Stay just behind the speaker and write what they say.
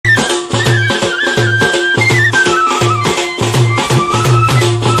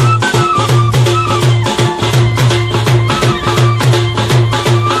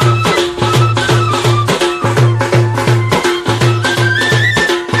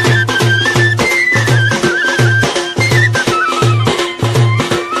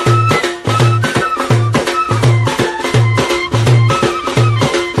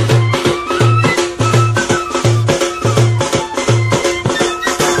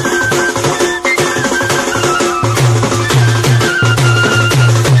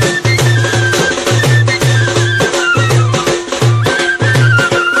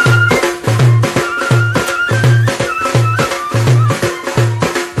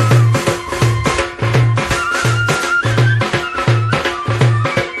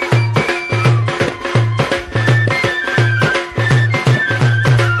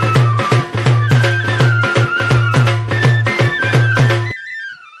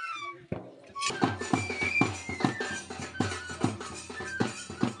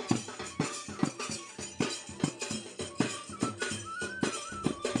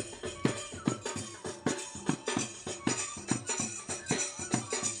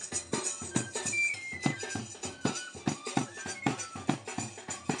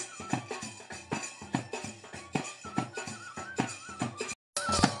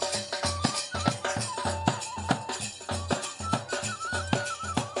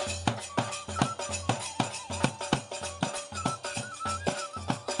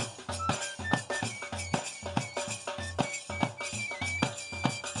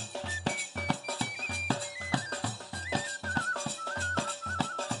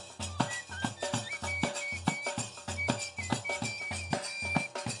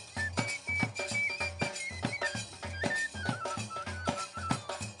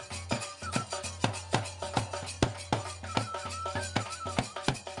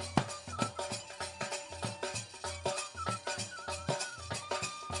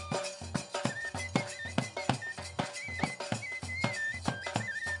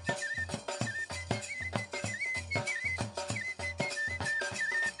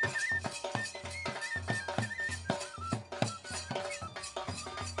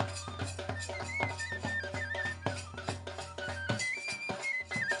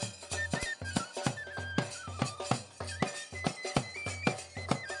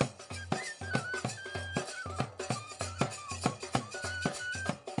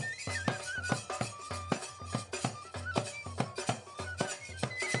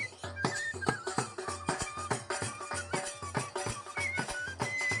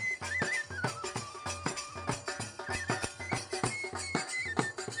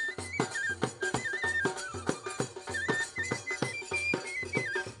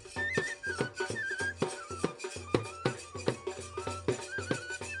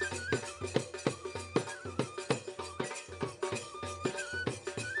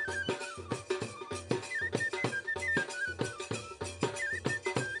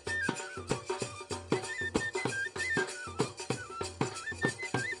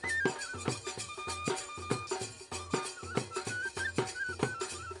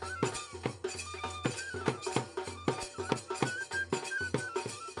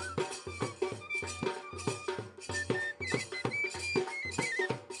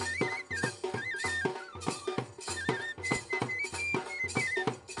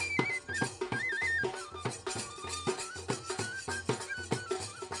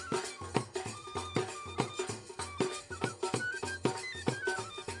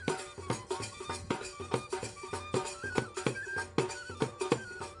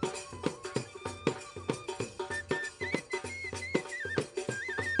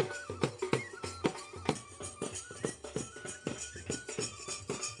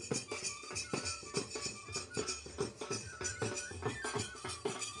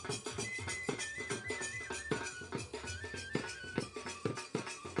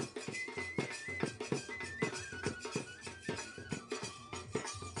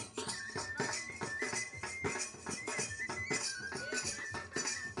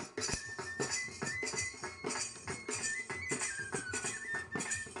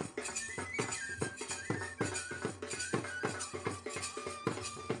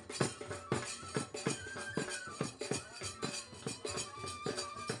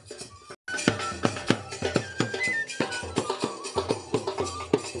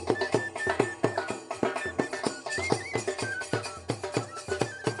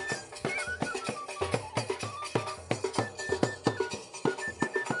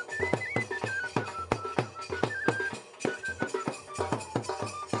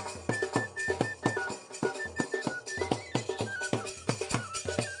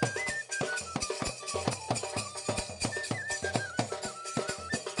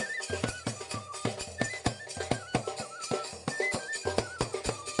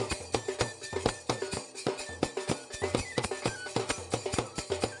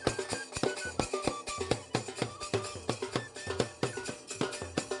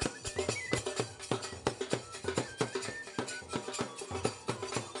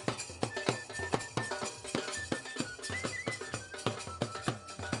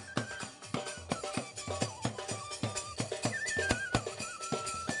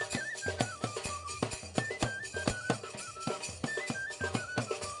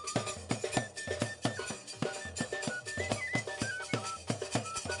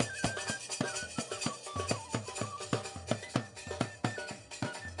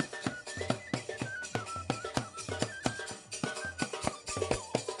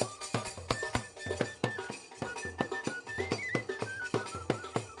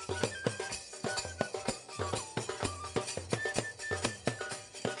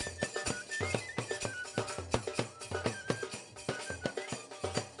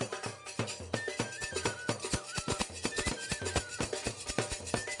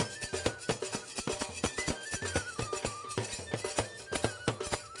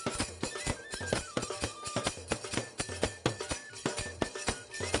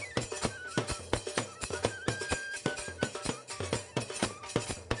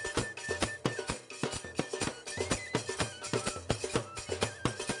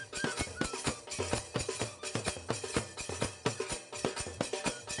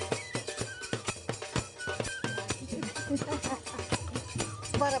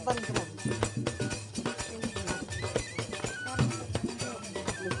दोबारा बंद करा।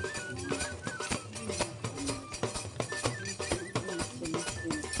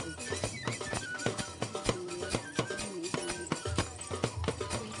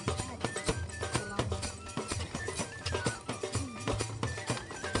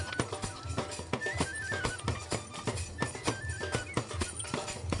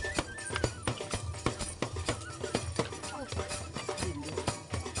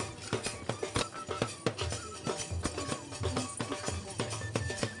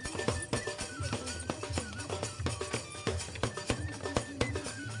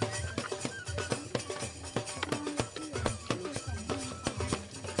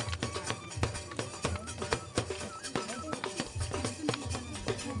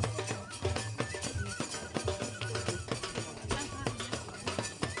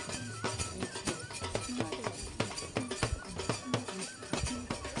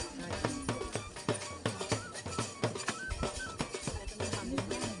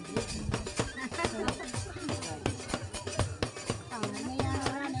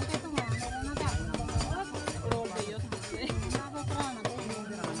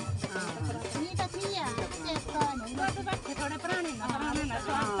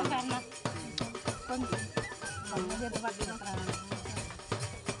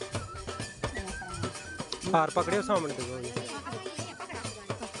 हार पकड़े सामने देखो।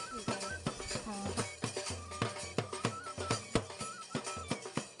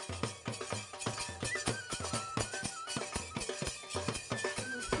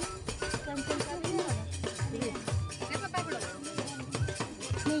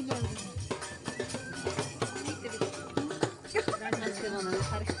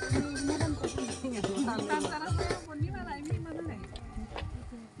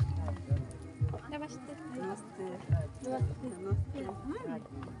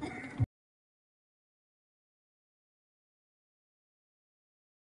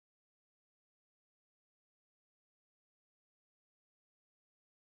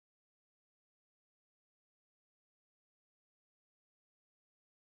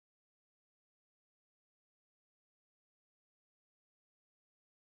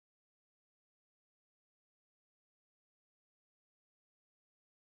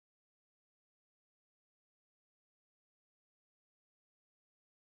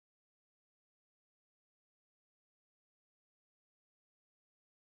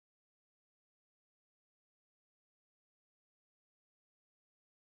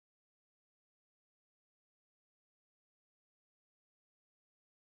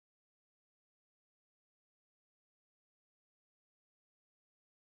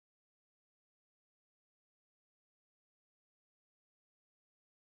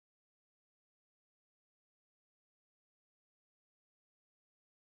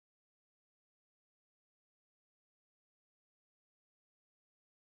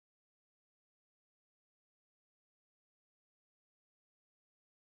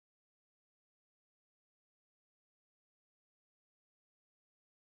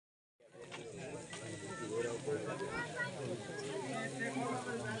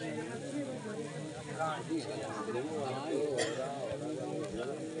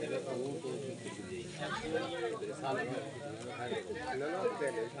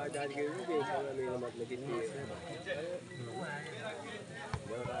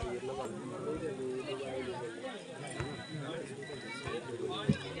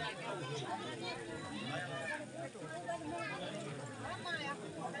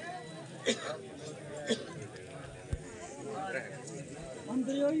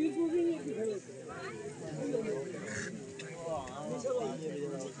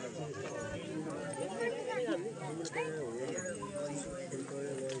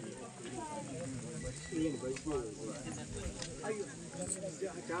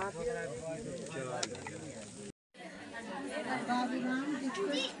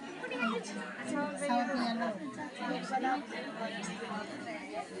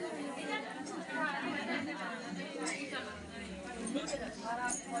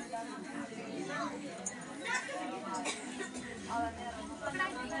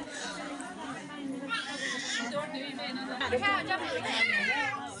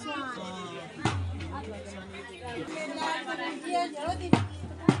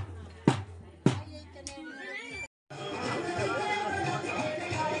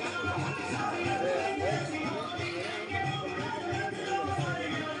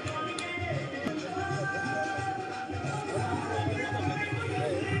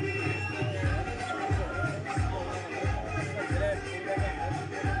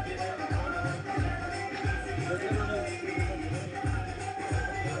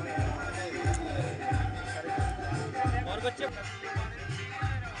 हाँ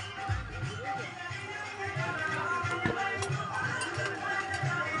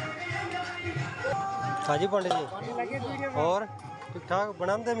जी पंडित जी, और ठीक ठाक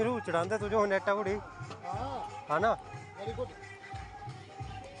बनाते मेरू चढ़ाते तुझे नेटा घोड़ी हाँ ना।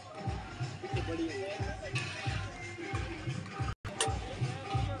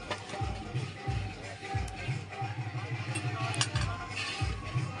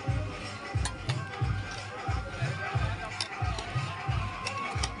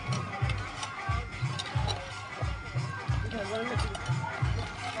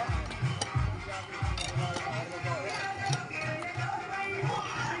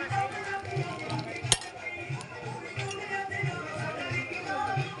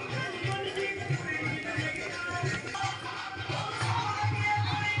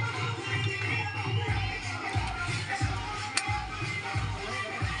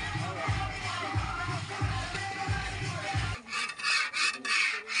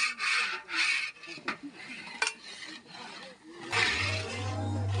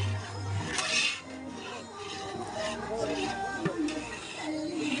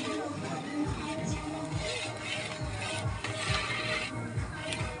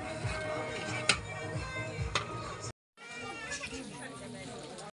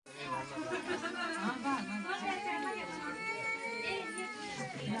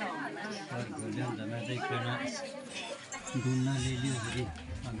 दूना ले लियो जी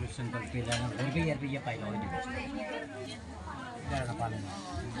अगर संकल्प के जाना घर के यार भैया पाई लो जी जाना पाले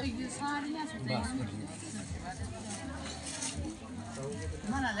बस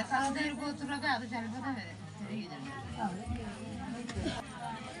mana le kalau dari gua tuh raga ada cari pada hari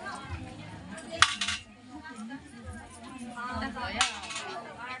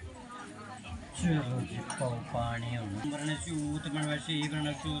चलो जी पाओ पानी मरण चूत मनवशी वर्ण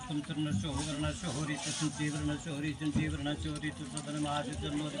चूतम तर्ण शो वर्ण शोहरी संची वर्ण शोहरी संची वर्ण शोहरी सदन मास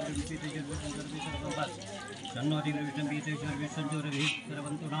जन्नोति विपीते जन्म संदर्भे सर्वबस जन्नोति विष्णु बीते सर्वे संजोरभि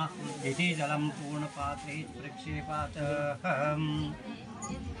सर्वंतुना इति जलम पूर्ण पात्रे प्रक्षेपात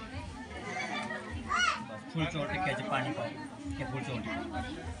फुल चोट के पानी पाओ के फुल चोट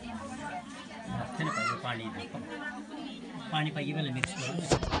पानी पाइए पहले मिक्स करो।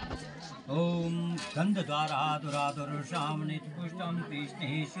 ओम गंधद्वारादुरादुर्शाम नित्पुष्टम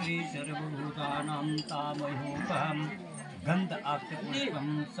कृष्णेश्वरी सर्वभूतानां तामहोपहं गंध आप्तपुष्पं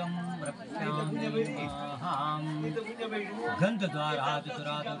संरक्षामि महां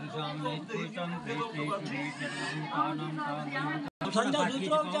गंधद्वारादुरादुर्शाम नित्पुष्टम कृष्णेश्वरी सर्वभूतानां तामहोपहं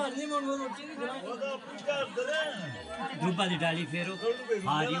द्रुपदी डाली फेरो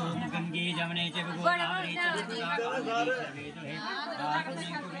हरि ओम गंगे जमने च गोदावरी च सर्वे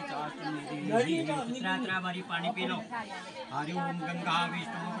त्रा बारी पानी पी लो। हरि ओम गंगा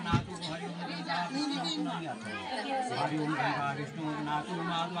विष्णु नातु हरि ओम गंगा विष्णु हरि ओम गंगा विष्णु नातु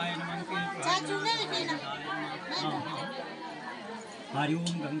माधवाय नमः हरि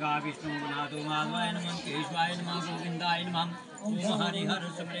ओम गंगा विष्णु नाथो माधवाय नमः केशवाय नमः गोविंदाय नमः ओम हरि हर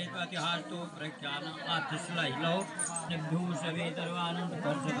समृत इतिहास तो प्रख्यान आठ सलाई लो निभूष वेदरवानंद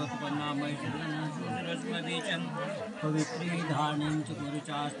परसोत्पन्नामय सुरस्मदीचम पवित्री धारणं च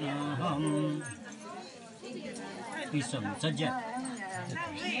गुरुचास्नहम् इसम सज्ज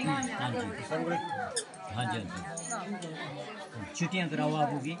हाँ जी छुट्टियाँ कराओ आप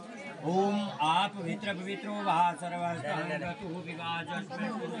होगी। ओम आप पवित्र पवित्रो वहा सर्वस्तु विवाजी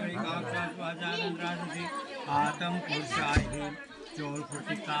आतम पुरुषाय चोर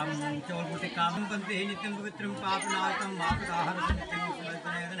फुटिकाम पंते नित्यं पवित्रं पापनाशं मापदाहर नित्यं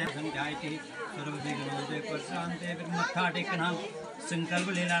संध्यायते सर्वविघ्नोदय प्रशांते मत्था टेकना संकल्प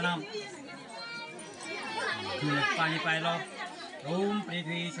ले लेना पानी पाए लो। ओम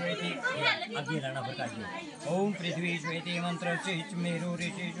पृथ्वी श्वेति आगे रहना बताइए। ओम पृथ्वी श्वेति मंत्र से मेरु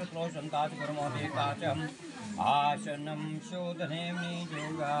ऋषि शुक्लो संताज परमोदे काचम आसनम शोधने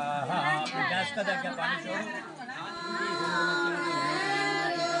निजोगा प्रयास कर क्या पानी छोड़ो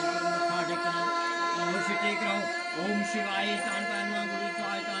ओम शिवाय स्थान पायनमा गुरु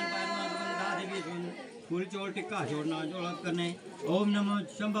शिवाय स्थान पायनमा गंगा देवी फूल चोर टिक्का जोड़ना जोड़ करने। ओम नमो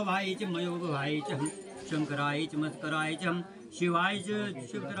शंभवाय च मयोगवाय च शंकराय च मस्कराय च शिवाय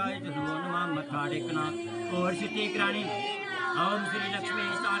शिवराय नमो नमः मथा टेकना और सिद्धि करानी। ओम श्री लक्ष्मी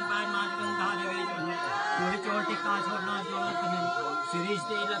स्थान पर मां गंगा देवी कोई चोर टिक्का छोड़ना जोड़ करने। श्री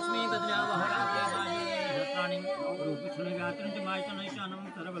श्री लक्ष्मी बद्रिया वहरा प्राणी रूप सुने व्यातन च मायतन ईशानम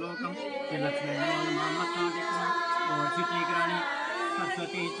सर्वलोकम श्री लक्ष्मी नमो नमः मथा टेकना और सिद्धि करानी।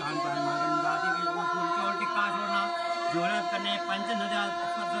 सरस्वती स्थान पर मां गंगा देवी फूल चोर टिक्का छोड़ना जोड़ करने। पंच नद्या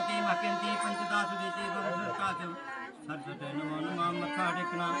सरस्वती मकंती पंचदास देती सरस्वती नमो नमः मथा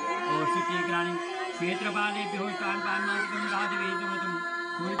टेकना और सिद्धि करानी। क्षेत्रपालेभ्यो स्थानपान्मादिगन्धादिवेदमतं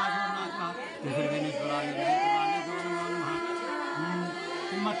फूलपाशोर्नाथः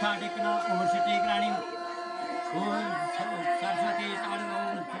मत्था टेकना और टेकराणी और सरस्वती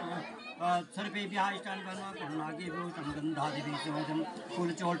सर्वे स्टान बनवा नागे गंधादेवी सेवजन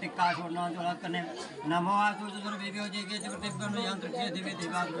फूल चोल टिक्का छोड़ना चोला करने नमो सर्वे जय जगदेव यंत्र देवी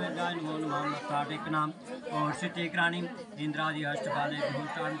देवा नमो नमः मत्था टेकना और टेकराणी इंद्रादि अष्टपाले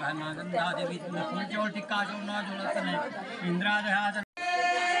भूषण बनवा गंधादेवी फूल चोल टिक्का छोड़ना चोला करने इंद्रादि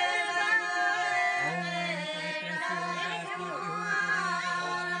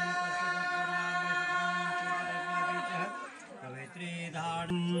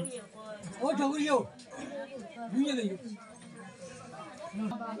ओ ठगुरियो दुनिया दे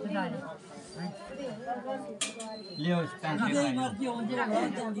लियो पैंतरे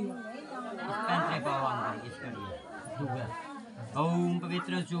भगवान इसके लिए ओम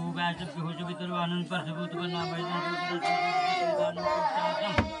पवित्र शुभैशुभितरवानंद परशुभूत बना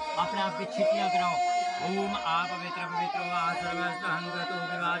अपने आप की छिटियां कराओ ओम आप पवित्र पवित्र सर्वहंगतो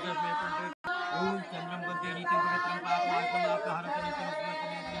विवाद ओम चंद्रम को देवी पवित्रम पापनाशम आपहरतनि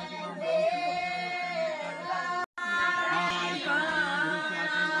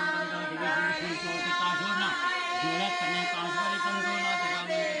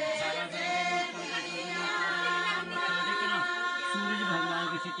सूरज भगवान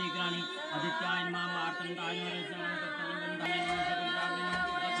की टेकरानी आदित्याय नमः मार्तंडाय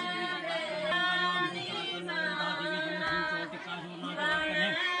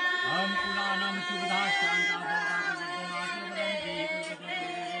हम कुलानाम सुविधा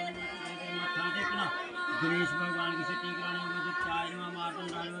गणेश भगवान की टेकरानी आदित्याय नमः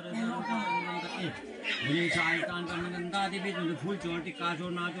मार्तंडाय गणेश आयतान गंगा देवी फूल चोर टिक्का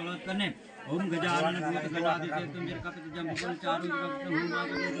चोर ना चोर करने ओम गजानन भूत गणाधिपति तुम जर कपित जंबुल चारु जगत ब्रह्मा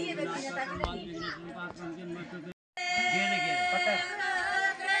के विनाश का सम्मान विघ्न संपात संजन मस्त गेन गेन पता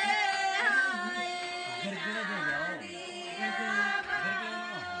घर के दे जाओ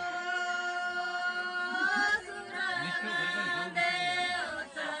मिट्टू घर का जो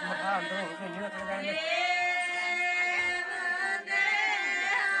हां अंदर हो गए ये तो गाएंगे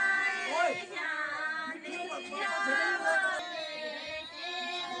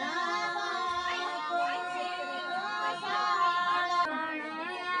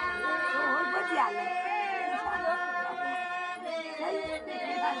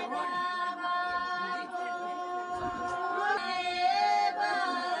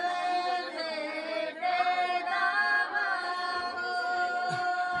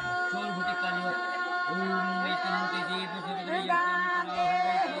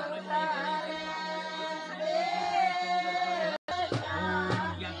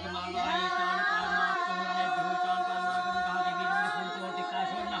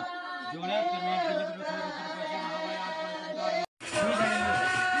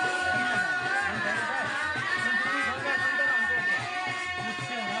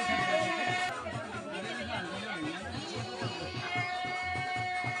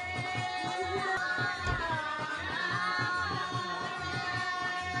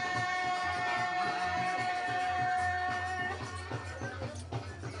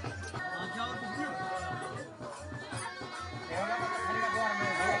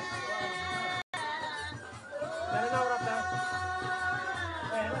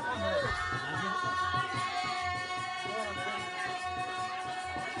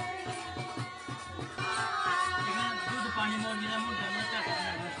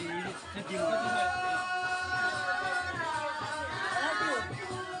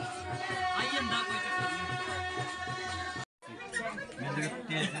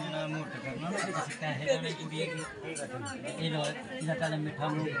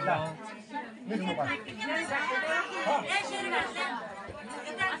मीठा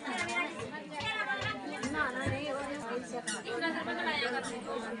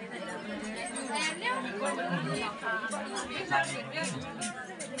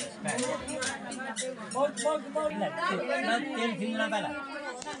तेल फिंगना पहला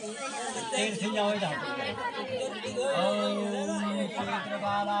तेल फिंगा हो जाओ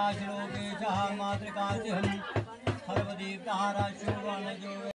क्षेत्रपाला श्लोकेशः मातृकाचिहं सर्वदेवतारा शोभन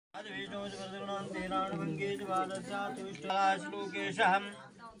जो विष्णोज वर्धनां तेनां वंगेज बालसा तुष्टला श्लोकेशः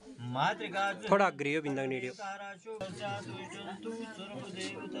मातृका थोड़ा अग्री हो बिंदा नीडियो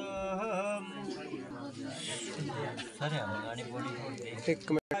सर गाड़ी बॉडी छोड़ दे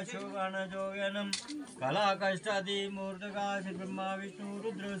एक मिनट शोभन जोगनम कला कष्टादि मूर्तका ब्रह्मा विष्णु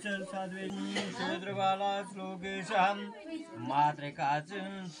रुद्र साध्वे क्षेत्रबाला श्लोकेशम मातृका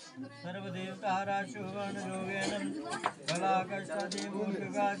सर्वदेवतारा शोभन जोगनम कला कष्टादि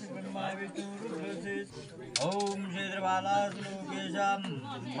मूर्तका ब्रह्मा विष्णु रुद्र ओम क्षेत्रबाला श्लोकेशम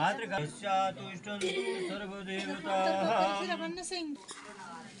मातृका तुष्टन्तु सर्वदेवता।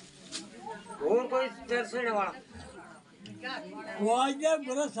 और कोई चर्चने वाला वो आज ये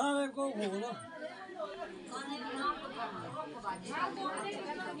बड़ा सारे को होगा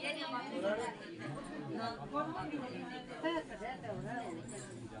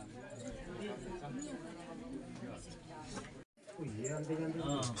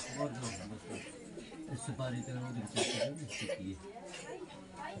सुपारी तो सिक्की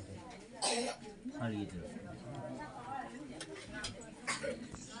खाली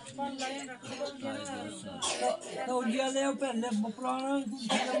तो इंडिया ले पहले पुराना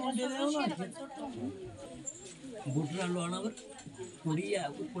मुंडे ले ना बुटरा लोना पर कुड़ी है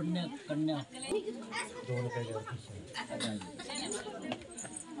कन्या कन्या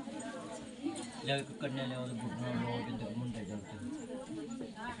ले कन्या ले और बुटरा लो के तक मुंडे चलते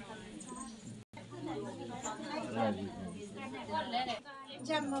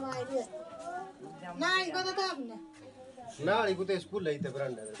जब मोबाइल ना इसको तो आपने नाली को तो स्कूल ले थे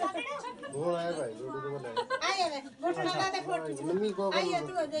बरांडे में कौन आया भाई रोड को ले आया वे बुटना ला दे फोटो मम्मी को आया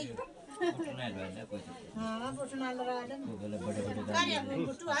तू आ गई बुटना लो ना कोई हां बुटना लगा दे तो बड़े बड़े करे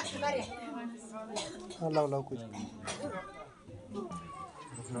बुटू हाथ करे लाओ लाओ कुछ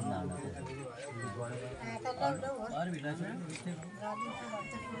और भी ला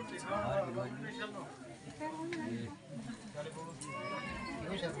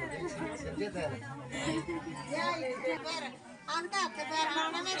आंटा के पैर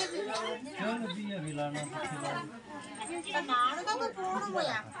लाने में तो चलो दिया मिलाना नाड़ का कोई पूर्ण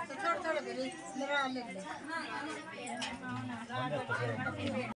होया तो थोड़ा थोड़ा देरी मेरा ले ले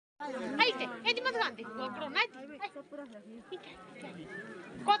Aite, e di madrante, compro, metti.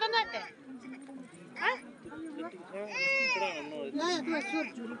 Cosa nette? या तू सुर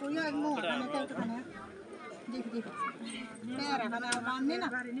चुरी को या मो खाने तो खाने देख देख पैर रखना मानने ना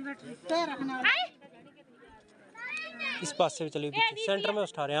पैर रखना इस पास से भी चलिए पीछे सेंटर में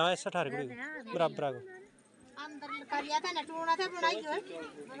उठा रहे हैं। हाँ ऐसा ठा रहे बराबर आगे अंदर करिया था ना टूना था बनाई जो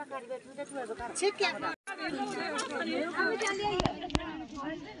ठीक है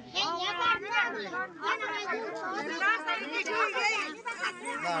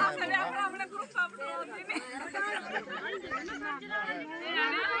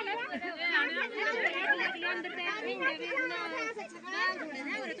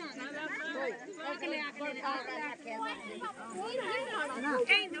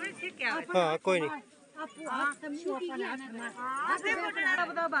हाँ कोई नहीं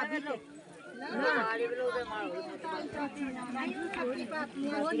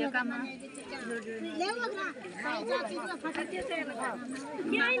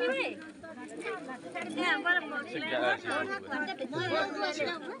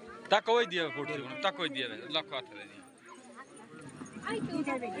तक कोई दिया फोटो तक कोई दिया लख हाथ दे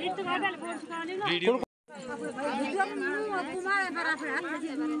वीडियो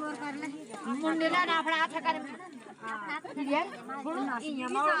मुंडेला ना अपना हाथ कर यार बोलो ये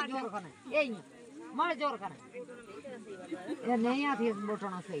मार जोर करना ए मार जोर करना ये नहीं आती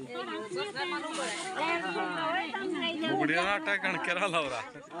बोटना सही कुकड़िया ना अटैक कणकेरा लावरा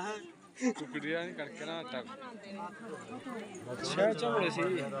कुकड़िया नहीं कणकेरा अटैक अच्छा चमड़े सी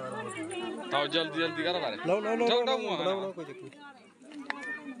ताओ जल्दी जल्दी कर बारे लो लो लो जाओ लो जाओ कोई दिक्कत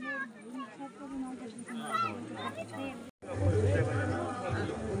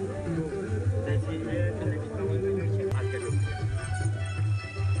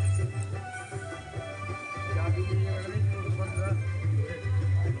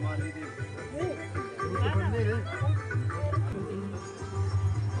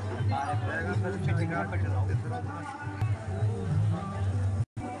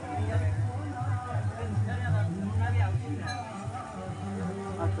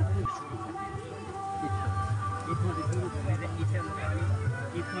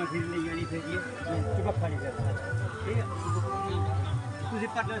इतना फिर ले जानी फिर ये चिपक खड़ी कर ठीक है तुझे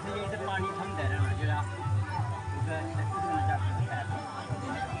पटल से ये इधर पानी ठंडा रहना जरा उधर ना जा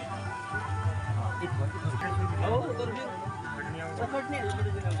ओ उधर भी पकड़ने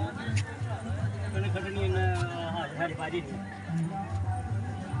खटनी ना हां हरी बाजी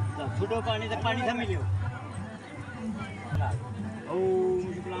तो छूटो पानी तक पानी थम लियो ओम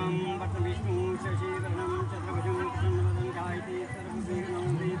शुक्लाम वरदं विष्णु शशिवर्णं चतुर्भुजं प्रसन्नवदनं ध्यायेत्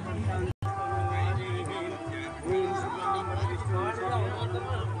सर्वविघ्नोपशान्तये। ओम शुक्लाम वरदं विष्णु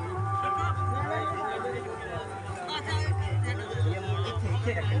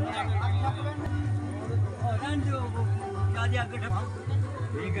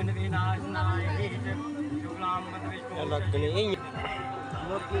ਲੱਗਣੇ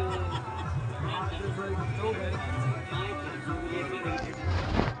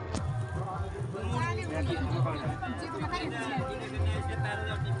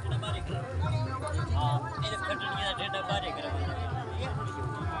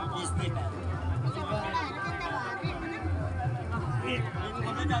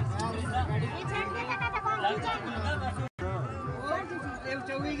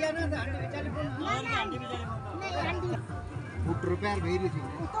रुपया भेज थी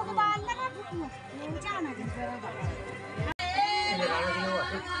तो बाल लगा जाना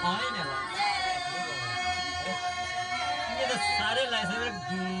सारे लाइसेंस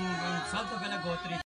सब तो पहले गोत्री